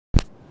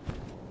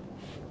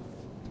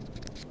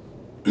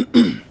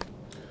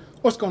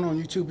What's going on,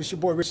 YouTube? It's your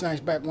boy Rich Nice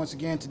back once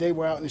again. Today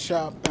we're out in the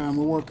shop and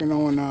we're working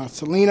on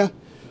Selena.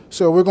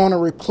 So we're going to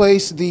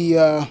replace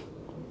the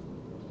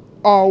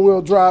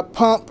all-wheel drive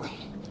pump.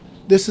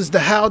 This is the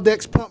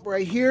Haldex pump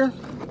right here.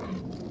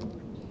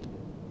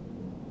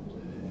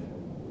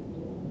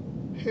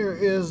 Here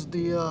is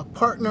the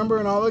part number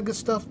and all that good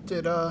stuff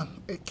that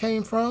it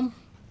came from.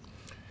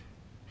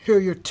 Here are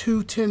your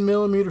two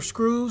 10mm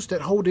screws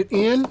that hold it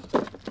in.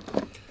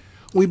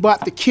 We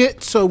bought the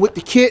kit, so with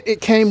the kit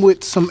it came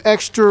with some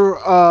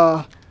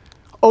extra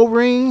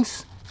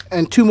O-rings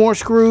and 2 more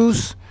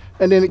screws,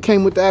 and then it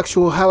came with the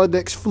actual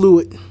Haldex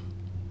fluid.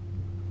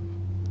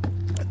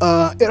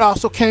 It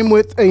also came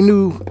with a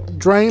new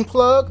drain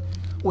plug,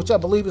 which I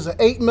believe is an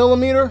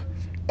 8mm,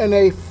 and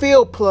a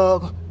field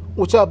plug,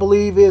 which I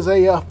believe is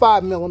a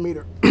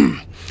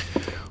 5mm.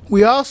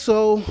 We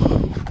also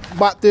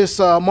bought this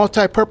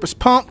multi-purpose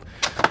pump.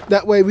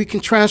 That way we can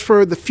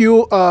transfer the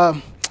fuel,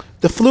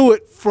 the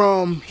fluid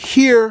from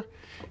here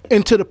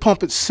into the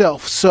pump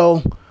itself.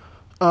 So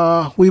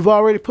we've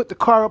already put the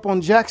car up on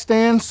jack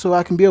stands so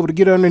I can be able to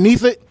get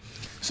underneath it.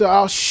 So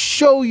I'll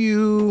show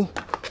you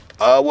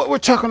what we're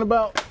talking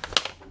about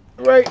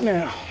right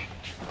now.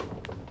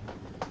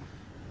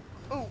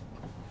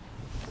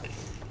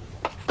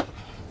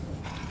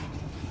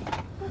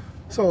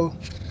 So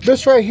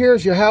this right here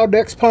is your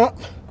Haldex pump.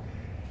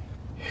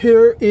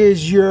 Here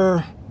is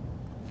your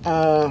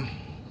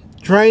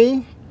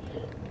drain,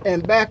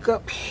 and back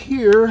up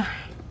here,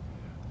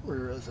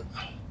 where is it?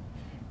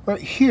 Right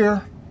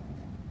here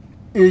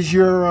is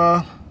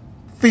your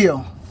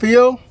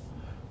fill,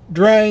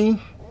 drain,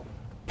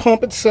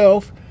 pump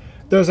itself.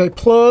 There's a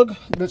plug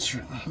that's,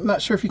 I'm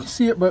not sure if you can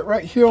see it, but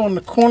right here on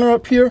the corner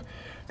up here,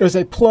 there's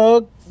a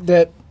plug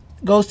that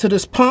goes to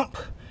this pump.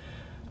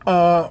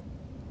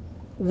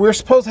 We're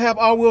supposed to have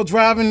all-wheel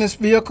drive in this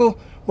vehicle,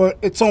 but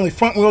it's only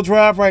front-wheel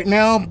drive right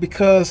now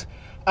because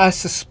I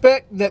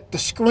suspect that the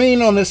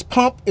screen on this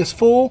pump is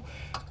full.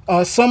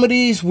 Some of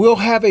these will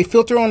have a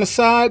filter on the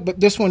side, but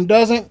this one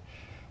doesn't.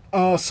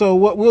 So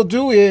what we'll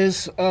do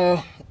is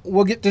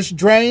we'll get this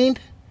drained,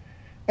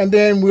 and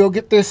then we'll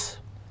get this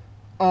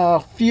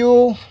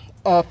fuel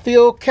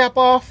cap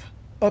off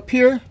up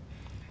here,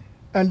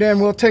 and then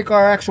we'll take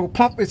our actual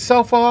pump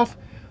itself off,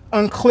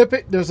 unclip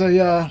it. There's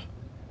a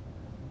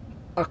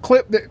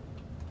clip that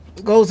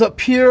goes up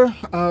here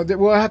that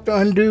we'll have to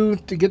undo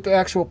to get the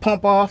actual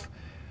pump off.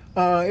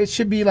 It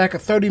should be like a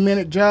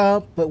 30-minute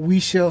job, but we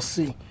shall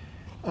see.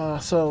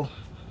 So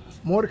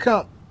more to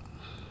come.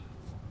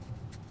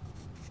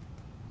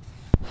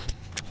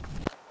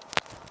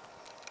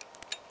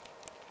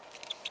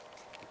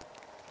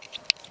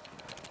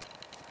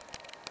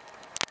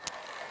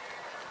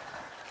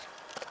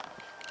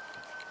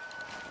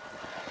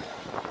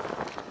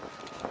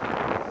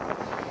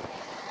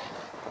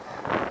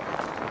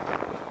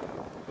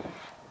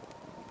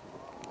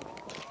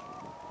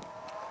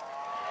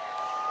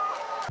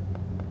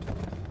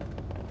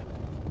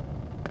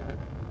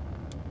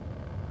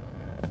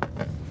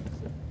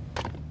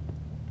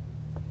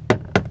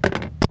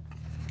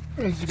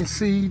 As you can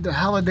see, the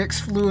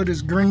Haldex fluid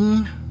is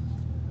green,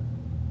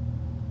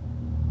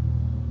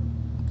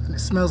 and it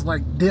smells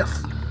like diff.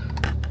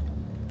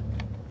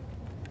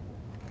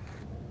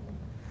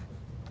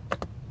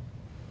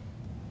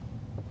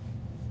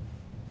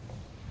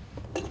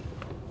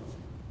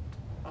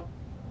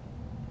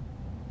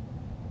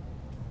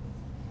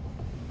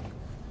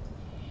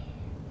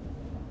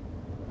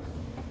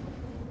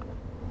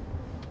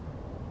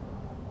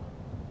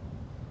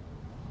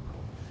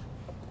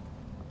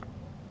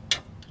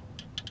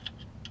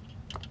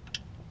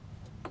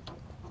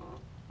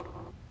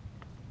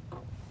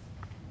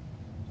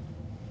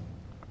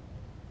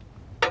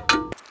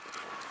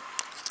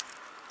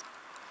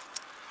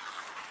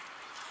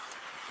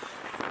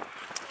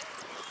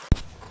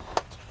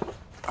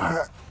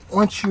 Alright,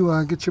 once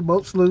you get your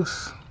bolts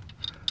loose,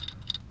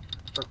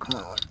 they'll come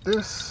out like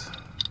this.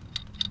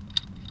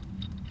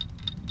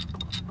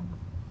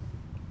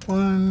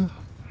 One,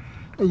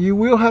 and you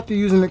will have to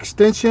use an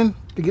extension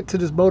to get to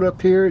this bolt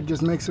up here. It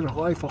just makes it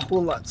life a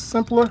whole lot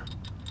simpler.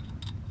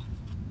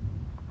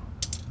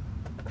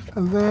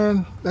 And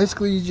then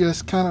basically you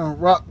just kind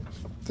of rock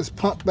this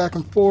pump back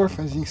and forth.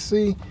 As you can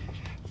see,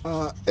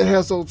 it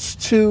has those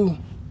two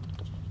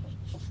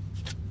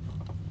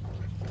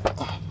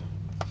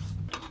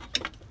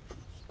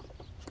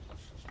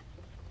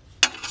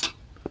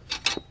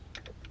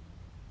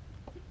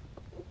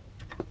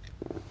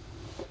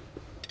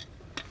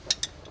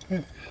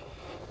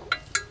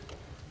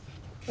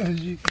as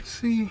you can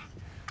see,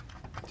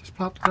 just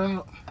popped it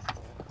out.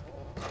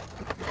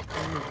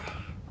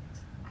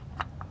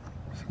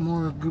 Some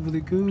more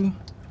goobly goo.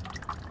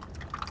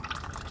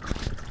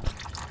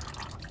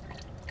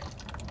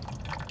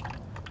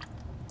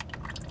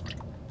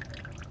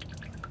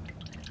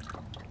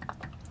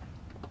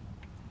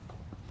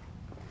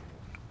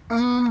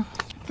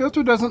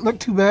 Filter doesn't look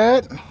too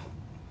bad,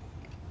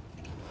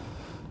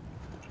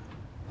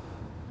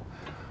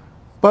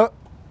 but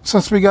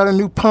since we got a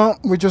new pump,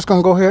 we're just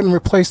gonna go ahead and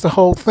replace the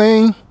whole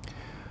thing.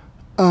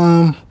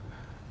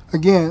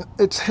 Again,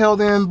 it's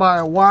held in by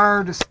a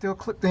wire that's still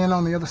clipped in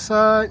on the other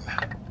side,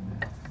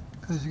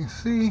 as you can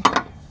see.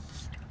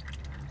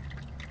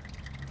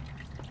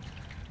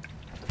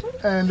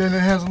 And then it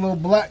has a little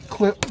black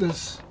clip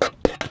that's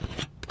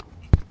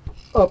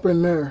up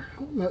in there.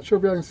 I'm not sure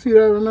if y'all can see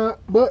that or not,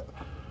 but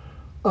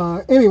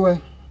anyway,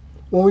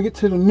 when we get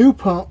to the new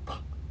pump,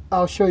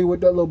 I'll show you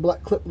what that little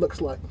black clip looks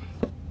like.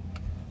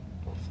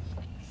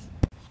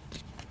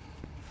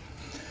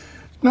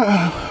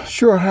 Not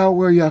sure how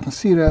well y'all can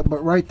see that,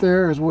 but right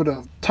there is where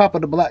the top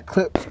of the black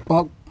clip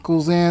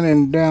buckles in,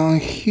 and down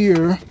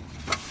here,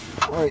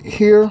 right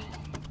here,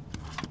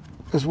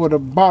 is where the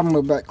bottom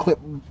of that clip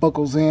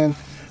buckles in,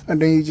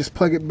 and then you just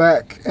plug it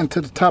back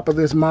into the top of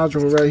this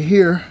module right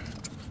here,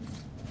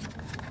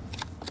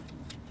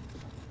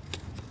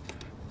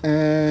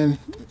 and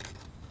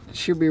it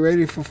should be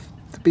ready to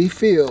be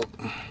filled.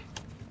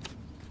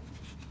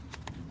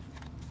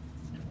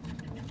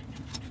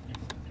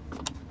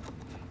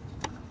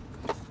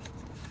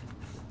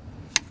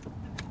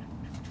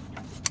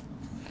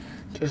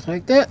 Just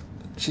like that.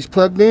 She's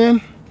plugged in.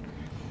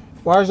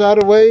 Wires out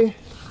of the way.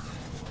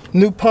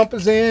 New pump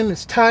is in.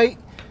 It's tight.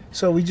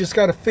 So we just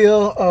got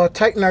to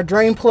tighten our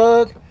drain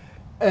plug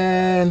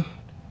and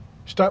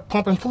start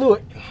pumping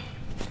fluid.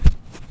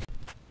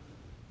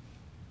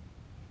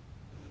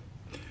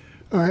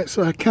 Alright,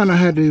 so I kind of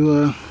had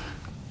to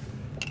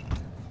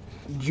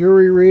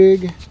jury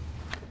rig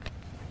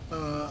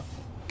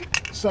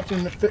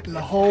something to fit in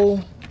the hole,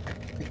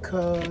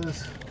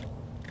 because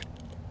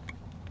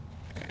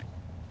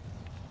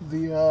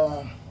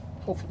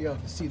hopefully y'all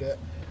can see that,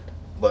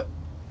 but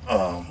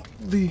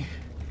the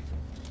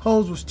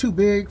hose was too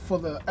big for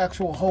the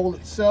actual hole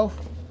itself,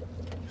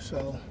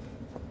 so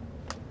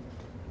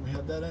we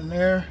have that in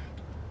there.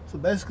 So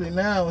basically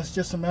now it's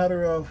just a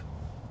matter of,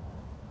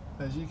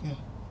 as you can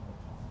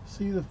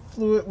see, the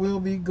fluid will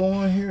be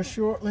going here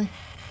shortly.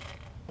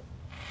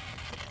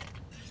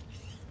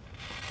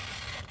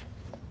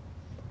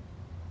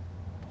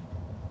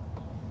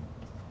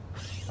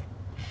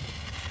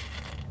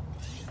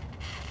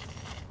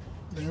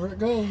 There it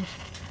goes.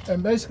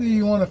 And basically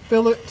you want to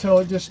fill it till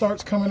it just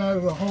starts coming out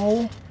of the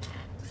hole.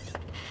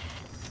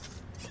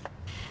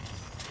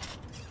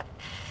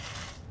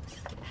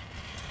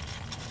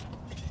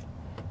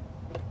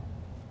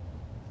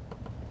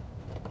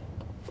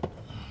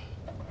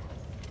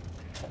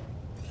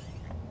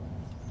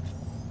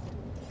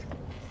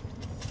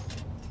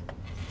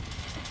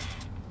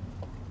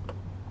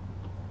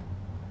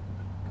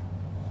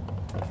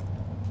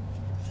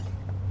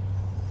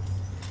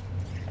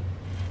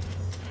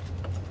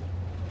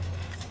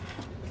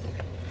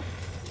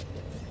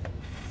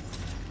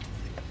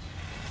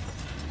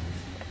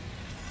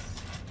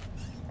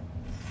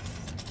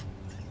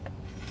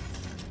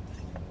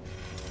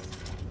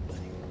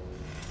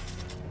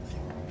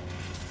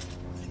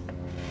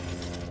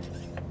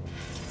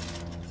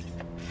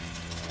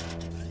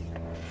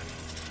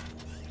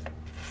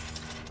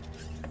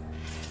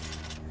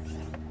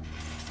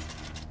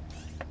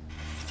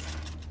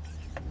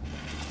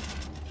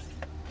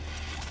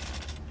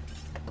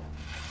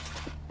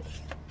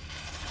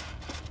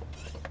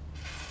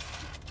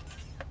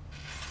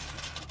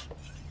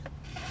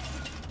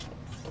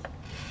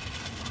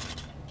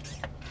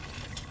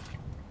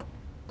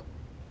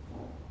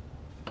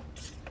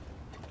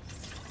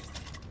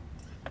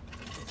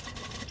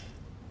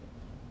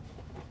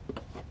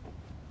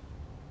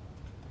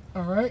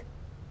 Alright,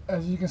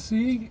 as you can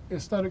see, it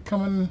started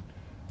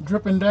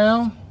dripping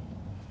down.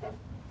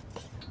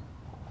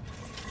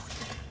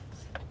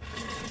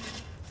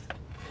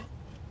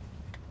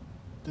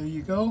 There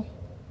you go,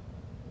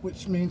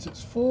 which means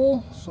it's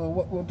full. So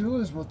what we'll do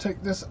is we'll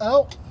take this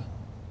out.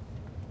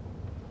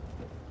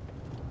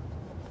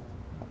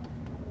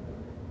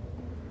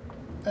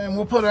 And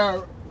we'll put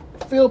our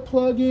fill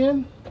plug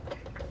in.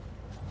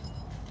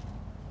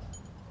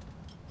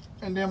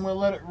 And then we'll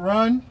let it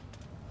run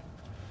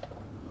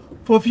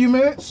for a few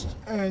minutes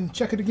and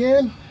check it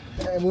again,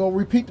 and we'll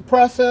repeat the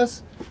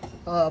process,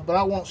 but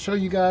I won't show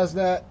you guys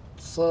that,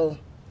 so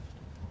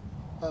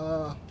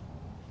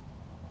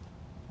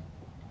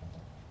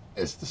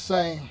it's the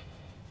same.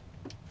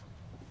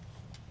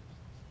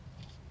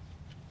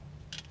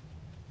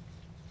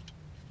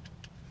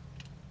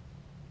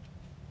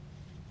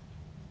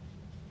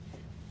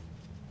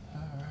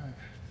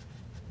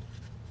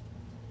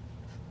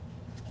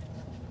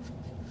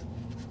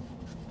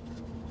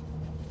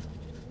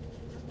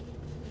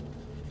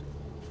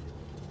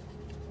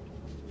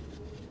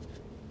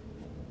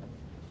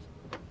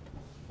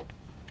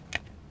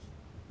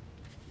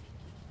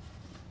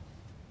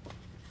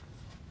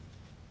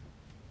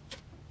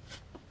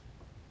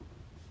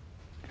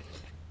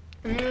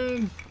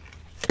 And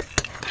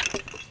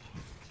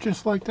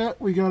just like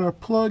that, we got our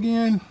plug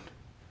in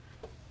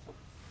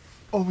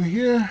over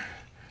here.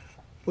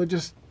 We'll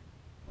just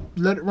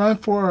let it run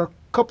for a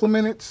couple of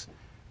minutes,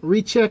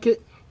 recheck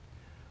it,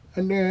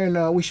 and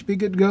then we should be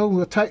good to go.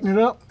 We'll tighten it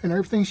up and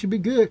everything should be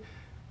good,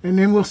 and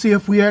then we'll see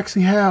if we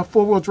actually have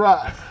four-wheel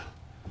drive.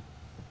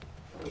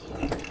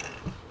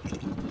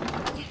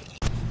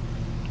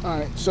 All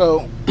right,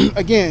 so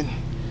again,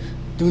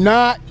 do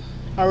not,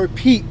 I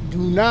repeat, do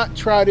not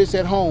try this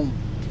at home.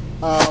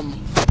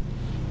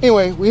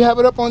 Anyway, we have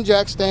it up on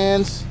jack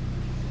stands,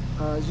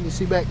 as you can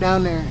see back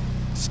down there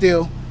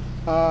still.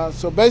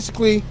 So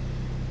basically,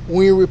 when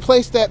we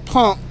replaced that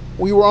pump,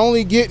 we were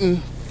only getting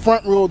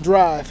front wheel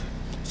drive.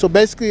 So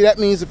basically that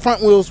means the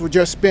front wheels were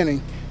just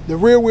spinning. The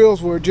rear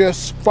wheels were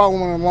just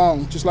following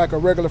along, just like a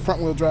regular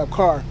front wheel drive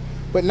car.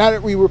 But now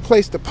that we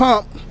replaced the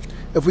pump,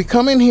 if we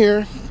come in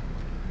here,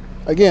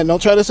 again,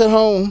 don't try this at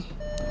home,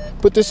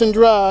 put this in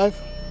drive.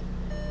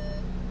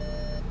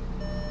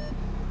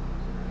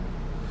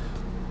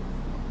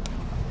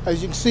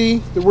 As you can see,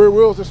 the rear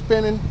wheels are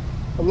spinning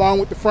along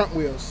with the front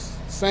wheels,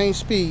 same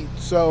speed.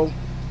 So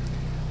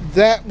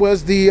that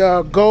was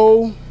the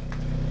goal,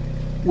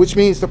 which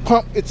means the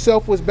pump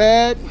itself was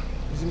bad.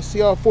 As you can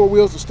see, all four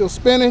wheels are still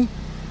spinning.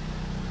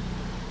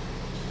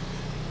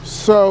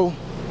 So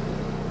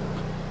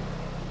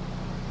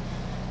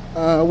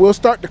we'll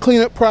start the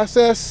cleanup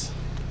process.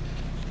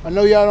 I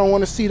know y'all don't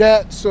want to see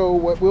that, so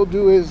what we'll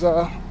do is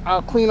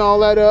I'll clean all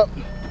that up,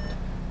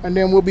 and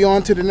then we'll be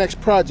on to the next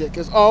project.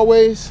 As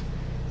always,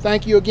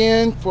 thank you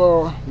again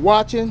for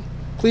watching.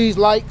 Please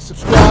like,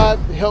 subscribe.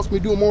 It helps me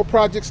do more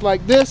projects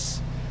like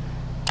this.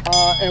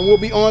 And we'll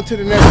be on to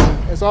the next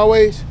one. As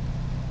always,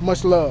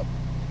 much love.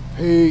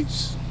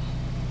 Peace.